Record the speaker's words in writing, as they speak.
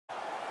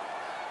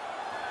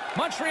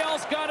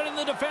Montreal's got it in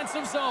the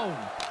defensive zone.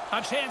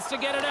 A chance to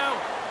get it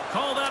out.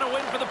 Call that a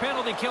win for the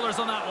penalty killers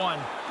on that one.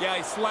 Yeah,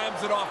 he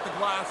slams it off the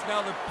glass.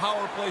 Now the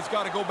power play's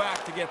got to go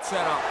back to get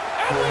set up.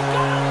 And we've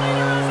got a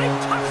leader as he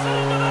tucks it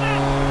into the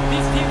net.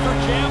 These teams are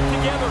jammed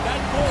together.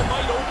 That goal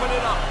might open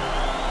it up.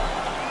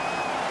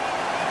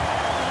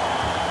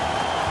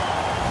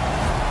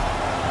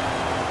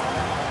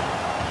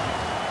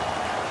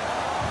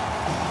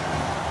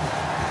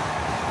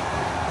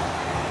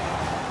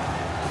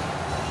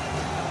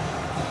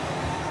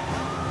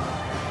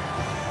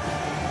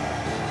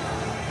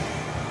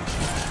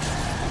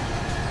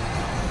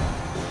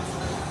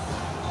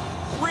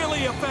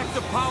 Really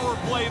effective power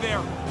play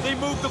there. They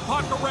move the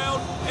puck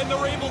around, and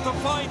they're able to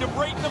find him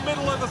right in the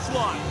middle of the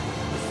slot.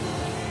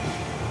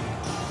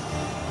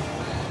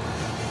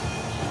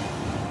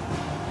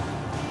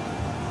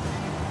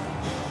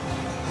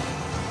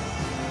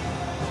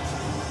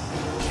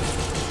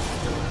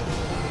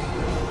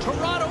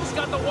 Toronto's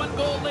got the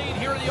one-goal lead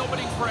here in the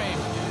opening frame.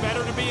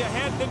 Better to be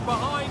ahead than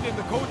behind, and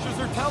the coaches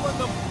are telling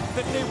them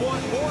that they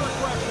want more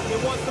aggression.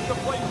 They want them to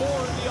play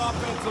more in the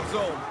offensive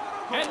zone.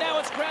 And now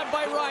it's grabbed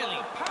by Riley.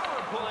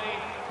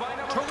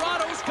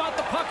 Toronto's got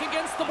the puck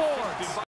against the boards.